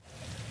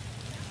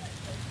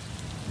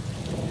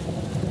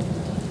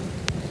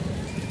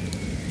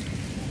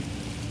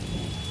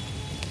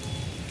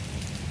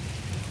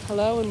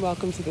Hello and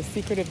welcome to The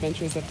Secret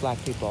Adventures of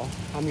Black People.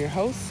 I'm your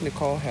host,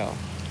 Nicole Hill.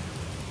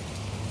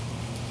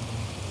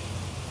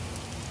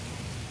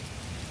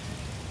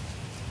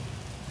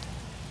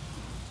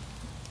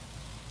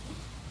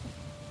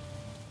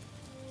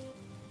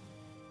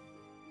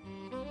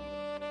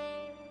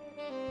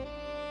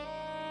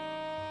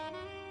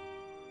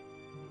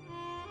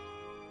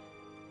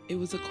 It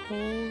was a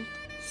cold,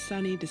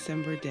 sunny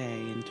December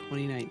day in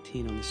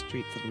 2019 on the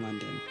streets of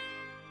London.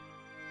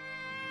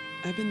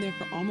 I've been there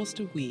for almost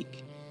a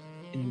week,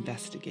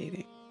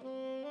 investigating.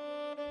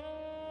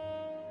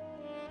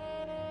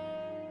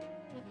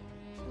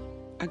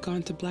 I've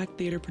gone to Black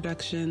theater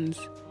productions,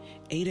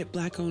 ate at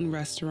Black-owned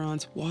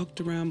restaurants, walked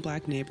around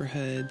Black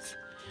neighborhoods,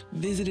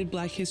 visited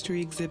Black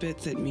history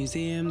exhibits at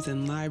museums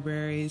and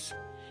libraries,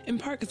 in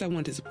part because I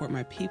wanted to support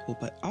my people,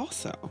 but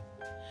also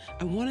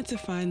I wanted to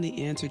find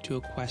the answer to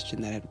a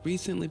question that had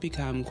recently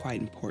become quite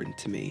important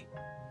to me.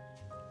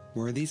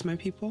 Were these my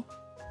people?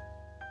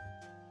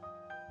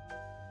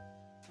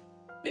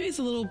 Maybe it's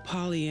a little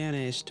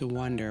Pollyanna-ish to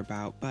wonder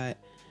about, but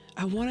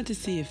I wanted to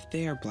see if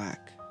their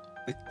Black,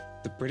 like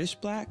the British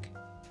Black,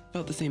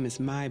 felt the same as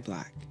my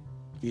Black,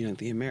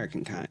 the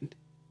American kind.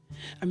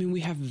 I mean, we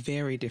have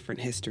very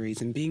different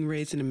histories, and being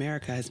raised in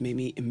America has made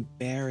me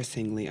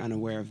embarrassingly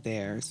unaware of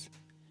theirs.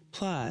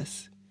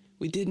 Plus,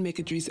 we did make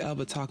Idris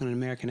Elba talk in an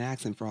American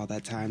accent for all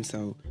that time,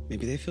 so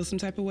maybe they feel some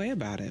type of way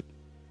about it.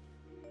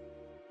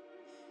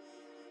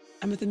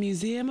 I'm at the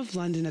Museum of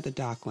London at the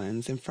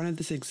Docklands in front of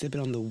this exhibit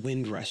on the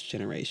Windrush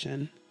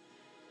generation.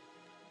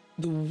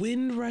 The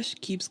Windrush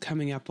keeps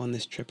coming up on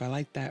this trip. I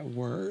like that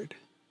word,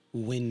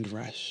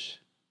 Windrush.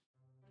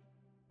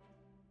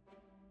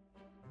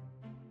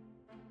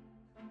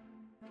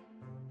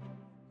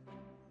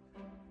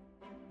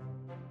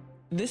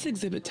 This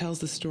exhibit tells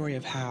the story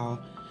of how,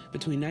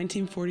 between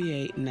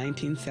 1948 and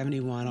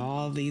 1971,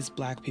 all these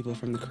Black people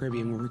from the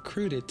Caribbean were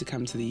recruited to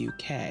come to the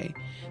UK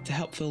to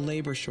help fill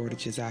labor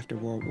shortages after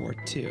World War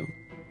II.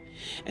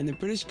 And the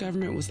British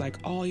government was like,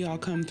 all y'all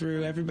come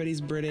through, everybody's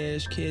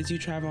British, kids, you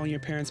travel on your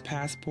parents'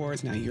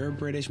 passports, now you're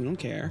British, we don't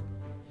care.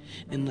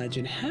 And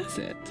legend has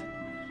it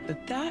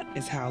that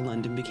is how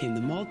London became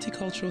the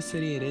multicultural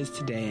city it is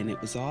today, and it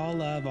was all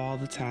love all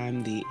the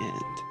time, the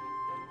end.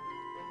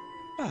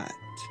 But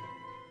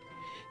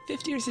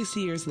 50 or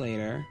 60 years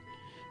later,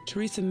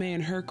 Theresa May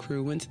and her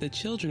crew went to the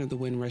children of the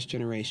Windrush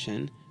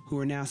generation, who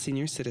are now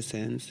senior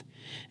citizens,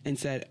 and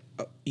said,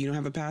 oh, you don't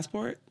have a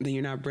passport? Then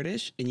you're not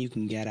British, and you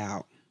can get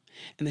out.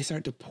 And they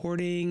start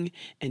deporting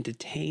and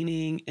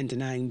detaining and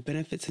denying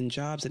benefits and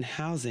jobs and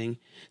housing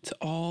to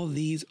all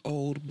these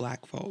old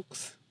Black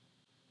folks.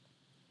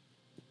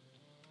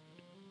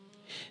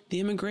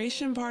 The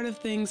immigration part of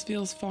things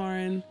feels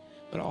foreign,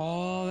 but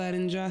all that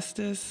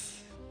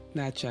injustice,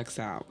 that checks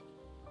out.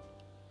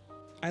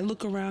 I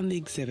look around the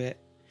exhibit,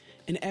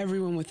 and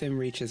everyone within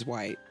reach is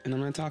white, and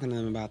I'm not talking to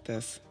them about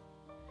this.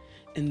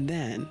 And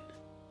then,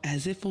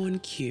 as if on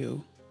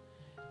cue,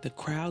 the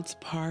crowds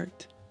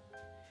part,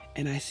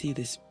 and I see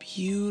this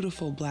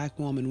beautiful Black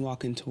woman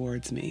walking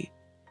towards me.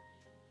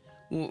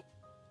 Well,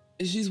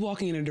 she's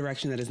walking in a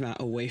direction that is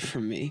not away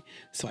from me,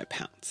 so I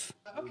pounce.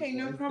 Okay,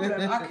 no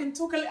problem. I can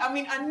talk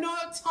I know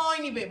a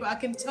tiny bit, but I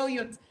can tell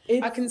you,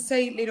 I can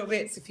say little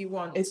bits if you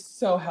want. It's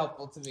so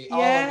helpful to me, all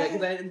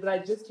of it. But I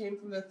just came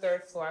from the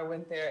third floor. I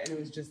went there, and it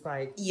was just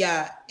like...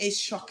 Yeah, it's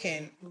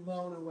shocking.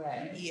 Blown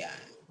away. Yeah.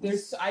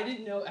 I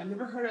didn't know, I've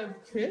never heard of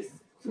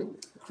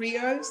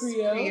Creoles,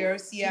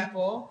 yeah.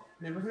 People.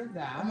 Never heard of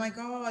that. Oh my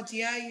God,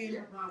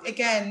 yeah.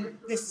 Again,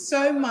 there's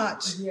so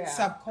much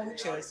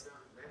subcultures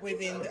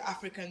within the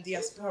African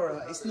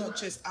diaspora. It's not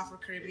just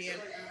Afro-Caribbean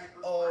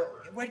or...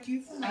 Where do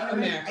you from?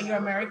 American. Are you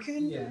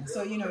American? Yeah.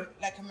 So,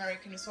 like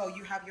American as well,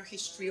 you have your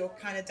history, or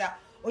Canada,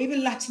 or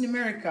even Latin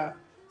America.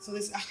 So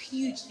there's a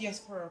huge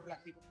diaspora of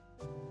Black people.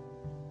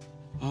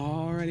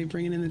 Already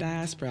bringing in the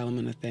diaspora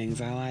element of things.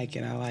 I like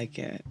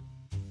it.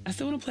 I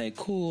still want to play it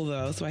cool,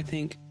 though, so I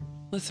think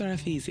let's start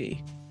off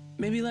easy.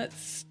 Maybe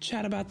let's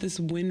chat about this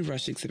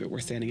Windrush exhibit we're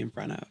standing in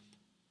front of.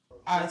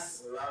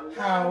 As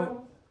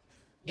how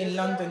in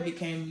London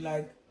became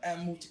like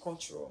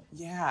multicultural.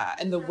 Yeah,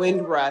 and the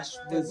Windrush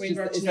was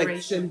it's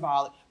like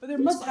symbolic. But there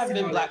must have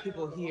been Black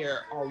people here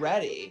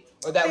already,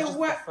 or that was just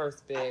the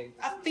first big.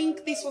 I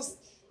think this was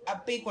a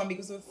big one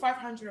because there were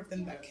 500 of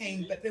them that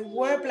came, but there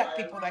were Black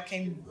people that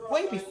came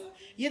way before.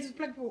 Yeah, there's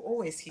Black people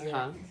always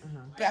here.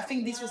 But I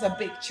think this was a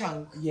big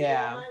chunk.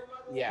 Yeah.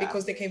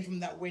 Because they came from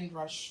that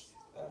Windrush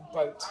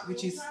boat,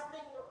 which is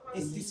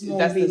this small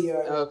video.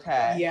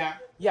 Okay. Yeah.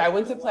 Yeah, I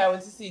went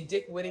to see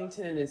Dick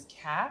Whittington and his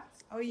cat.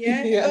 Oh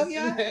yeah.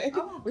 Yesterday,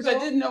 which I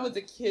didn't know was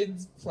a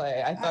kid's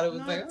play. I thought it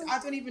was I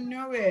don't even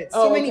know it.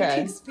 So many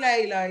kids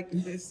play like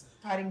this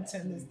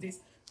Paddington, there's this.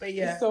 But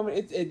yeah. So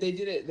many, they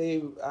did it.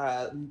 They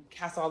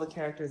cast all the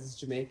characters as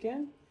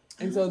Jamaican.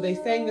 And so they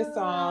sang this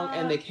song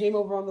and they came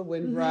over on the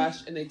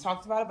Windrush and they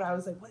talked about it. But I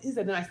was like, what is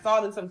it? And I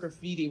saw it in some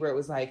graffiti where it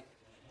was like,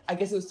 I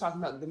guess it was talking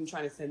about them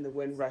trying to send the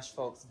Windrush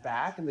folks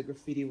back. And the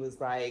graffiti was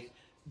like,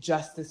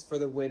 Justice for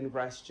the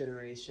Windrush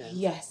generation.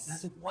 Yes. And I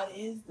was like, what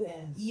is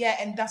this? Yeah,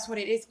 and that's what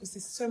it is, because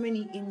there's so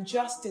many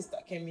injustice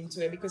that came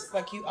into it, because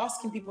like you're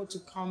asking people to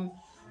come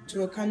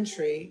to a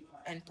country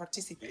and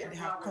participate and they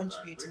have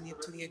contributed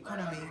to the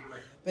economy,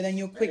 but then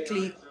you're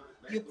quickly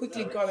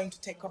going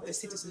to take off the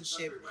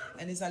citizenship,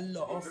 and there's a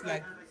lot of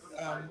like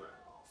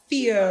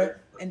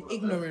fear and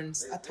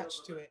ignorance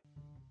attached to it.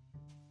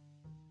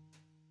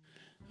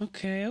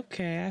 Okay.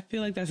 I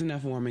feel like that's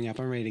enough warming up.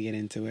 I'm ready to get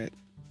into it.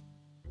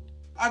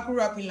 I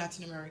grew up in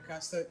Latin America,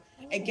 so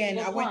again,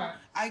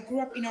 I grew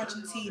up in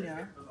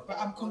Argentina, but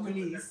I'm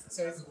Congolese,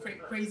 so it's a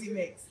crazy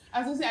mix. I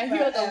was gonna say, I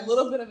hear like a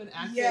little bit of an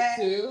accent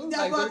too. Yeah,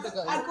 like,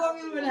 I got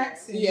a bit of an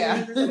accent.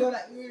 Yeah.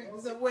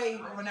 There's a way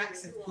of an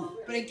accent.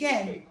 But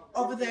again,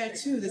 over there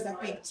too, there's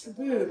that big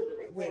taboo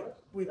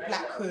with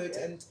Blackhood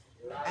and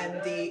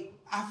the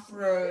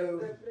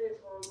Afro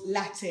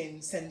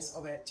Latin sense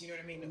of it. Do you know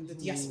what I mean? And the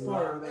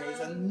diaspora there is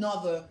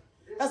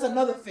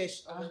another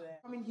fish over there.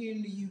 Coming here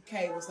in the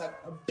UK was like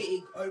a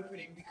big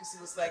opening, because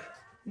it was like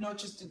not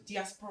just the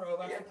diaspora of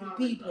African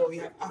people.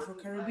 You have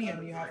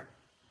Afro-Caribbean, you have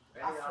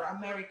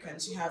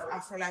Afro-Americans, you have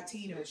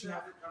Afro-Latinos,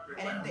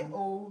 and then they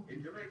all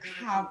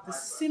have the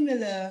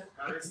similar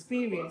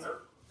experience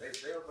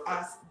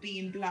as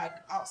being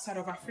Black outside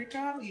of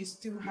Africa. You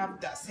still have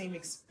that same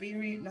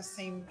experience, that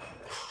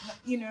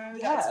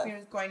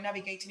experience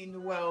navigating in the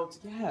world.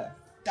 Yeah.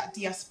 That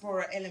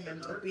diaspora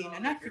element of being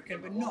an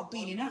African, but not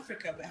being in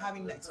Africa, but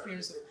having the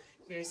experience of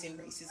experiencing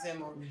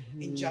racism or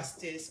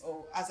injustice,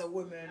 or as a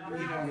woman,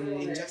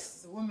 injustice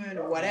as a woman,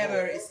 or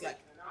whatever. It's like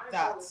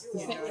that,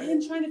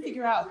 and trying to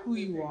figure out who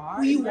you are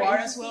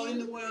as well in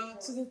the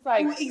world. So it's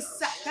like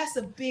that's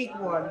a big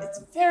one. It's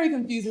very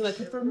confusing. Like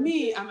for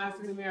me, I'm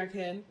African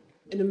American.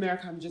 In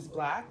America, I'm just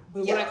Black.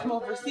 But when I come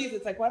overseas,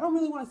 it's like, well, I don't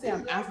really want to say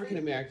I'm African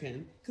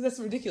American, because that's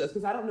ridiculous.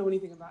 Because I don't know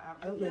anything about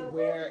Africa. I don't know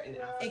where in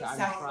Africa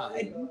I'm from.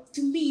 And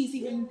to me, it's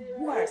even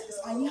worse, because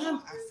I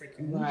am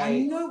African. Right. I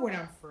know where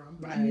I'm from,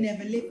 but I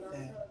never lived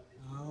there.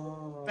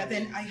 Oh. But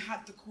then I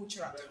had the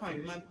culture at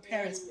home. My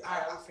parents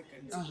are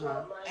Africans,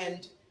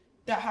 and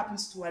that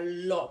happens to a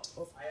lot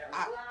of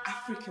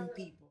African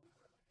people.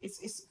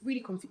 It's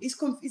really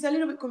it's a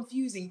little bit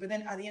confusing, but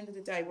then at the end of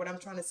the day, what I'm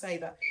trying to say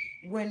that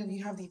when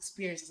you have the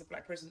experience as a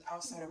Black person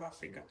outside of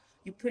Africa,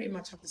 you pretty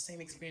much have the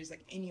same experience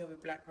like any other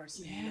Black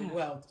person in the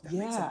world. That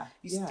makes sense.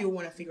 You still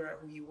want to figure out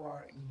who you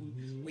are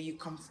and where you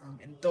come from,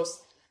 and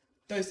those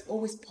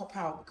always pop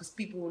out, because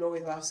people will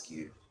always ask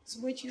you,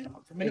 so where do you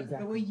come from?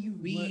 And where you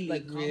really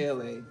come from.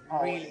 Really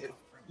come from.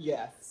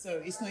 Yes.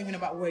 So it's not even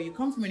about where you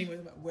come from anymore,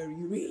 it's about where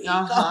you really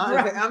come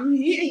from. I'm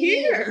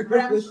here. But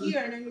I'm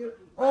here, and then you're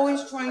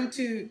always trying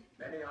to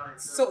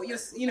sort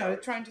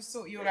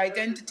your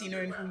identity,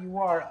 knowing who you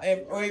are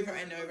over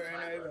and over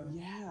and over.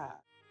 Yeah.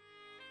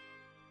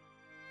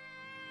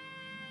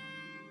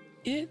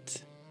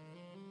 It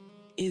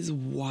is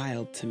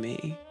wild to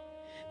me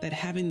that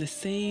having the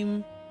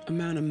same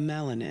amount of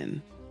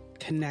melanin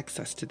connects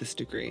us to this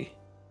degree.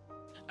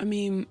 I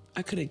mean,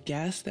 I could have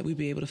guessed that we'd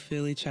be able to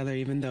feel each other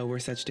even though we're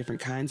such different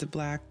kinds of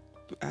Black.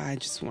 I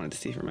just wanted to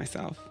see for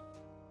myself.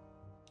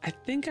 I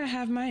think I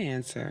have my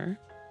answer,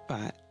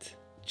 but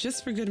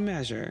just for good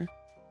measure,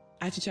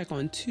 I had to check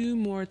on 2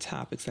 more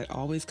topics that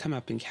always come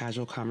up in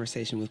casual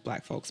conversation with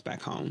Black folks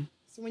back home.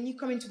 So when you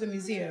come into the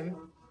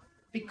museum,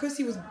 because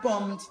it was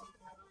bombed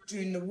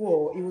during the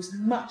war, it was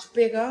much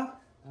bigger.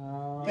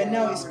 But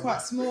now it's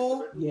quite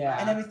small,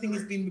 and everything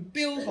has been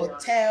rebuilt,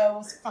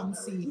 hotels,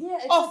 fancy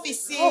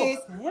offices.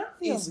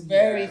 It's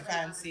very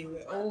fancy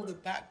with all the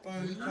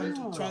backbone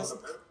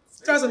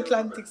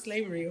transatlantic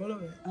slavery, all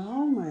of it.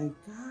 Oh my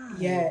God.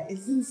 Yeah,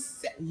 it's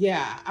insane.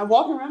 Yeah, I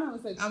walk around, I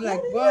was like, I'm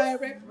like, boy,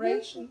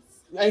 reparations.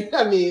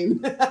 I mean,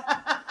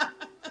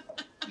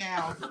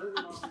 now,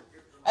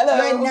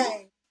 hello. my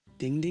name.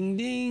 Ding, ding,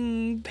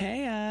 ding,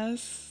 pay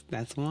us.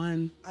 That's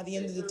one. At the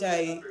end of the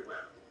day,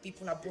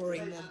 people are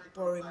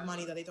borrowing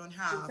money that they don't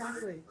have.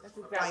 Exactly. That's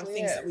exactly buying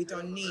things that we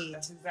don't need.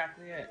 That's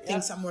exactly it.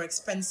 Things are more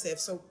expensive.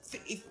 So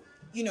if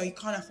you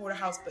can't afford a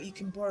house, but you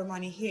can borrow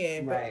money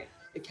here. Right.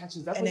 It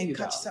catches up and with then you.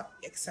 Catches up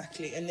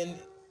exactly, and then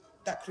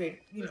that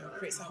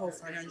creates a whole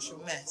financial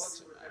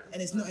mess,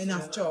 and there's not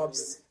enough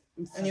jobs,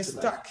 and you're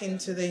stuck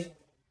into the,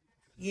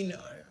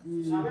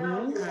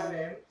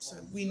 so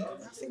I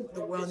think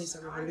the world needs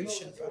a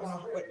revolution, but I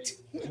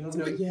don't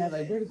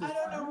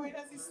know where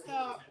does it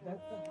start?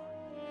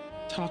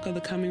 Talk of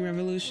the coming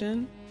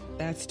revolution?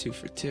 That's 2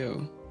 for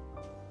 2.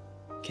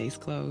 Case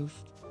closed.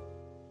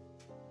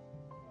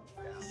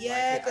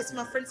 Yeah, because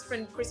my friend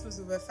spent Christmas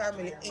with her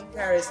family in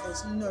Paris. There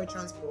was no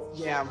transport.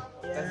 Yeah,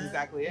 that's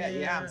exactly it.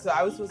 Yeah. So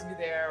I was supposed to be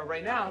there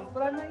right now,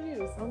 but I'm not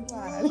you, so I'm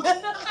glad.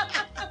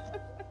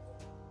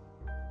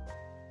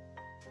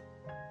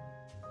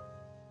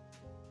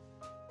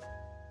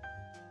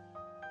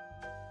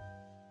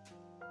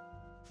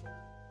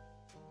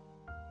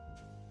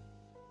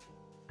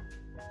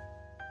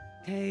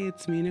 Hey,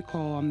 it's me,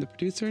 Nicole. I'm the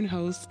producer and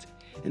host,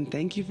 and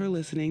thank you for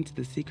listening to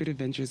The Secret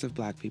Adventures of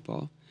Black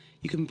People.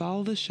 You can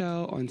follow the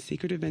show on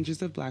Secret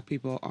Adventures of Black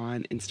People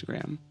on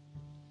Instagram.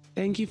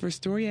 Thank you for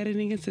story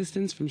editing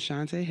assistance from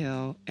Shante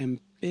Hill,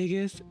 and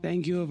biggest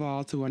thank you of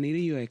all to Juanita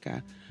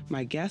Ueca,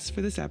 my guest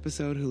for this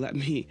episode, who let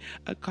me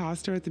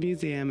accost her at the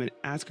museum and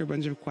ask her a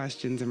bunch of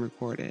questions and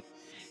record it.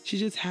 She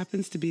just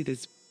happens to be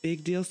this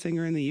big deal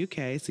singer in the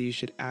UK, so you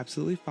should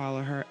absolutely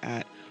follow her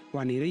at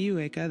Juanita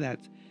Ueca.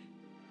 That's,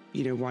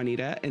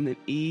 Juanita and then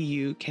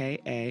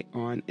EUKA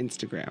on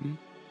Instagram.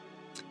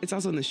 It's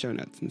also in the show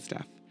notes and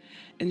stuff.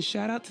 And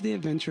shout out to the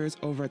adventurers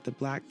over at the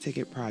Black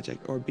Ticket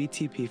Project, or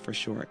BTP for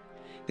short.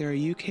 They're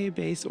a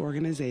UK-based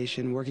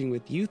organization working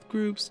with youth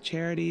groups,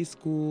 charities,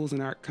 schools,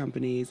 and art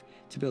companies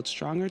to build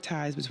stronger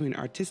ties between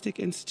artistic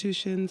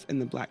institutions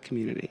and the Black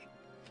community.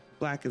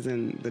 Black is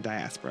in the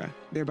diaspora.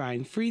 They're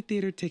buying free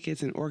theater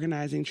tickets and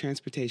organizing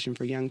transportation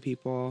for young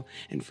people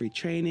and free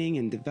training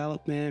and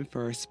development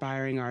for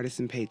aspiring artists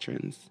and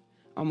patrons.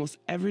 Almost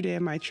every day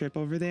of my trip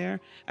over there,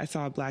 I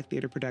saw a Black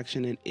theater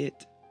production, and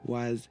it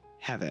was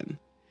heaven.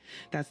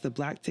 That's the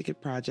Black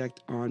Ticket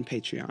Project on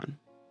Patreon.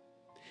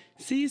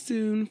 See you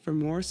soon for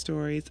more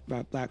stories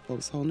about Black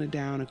folks holding it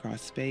down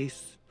across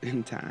space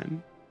and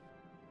time.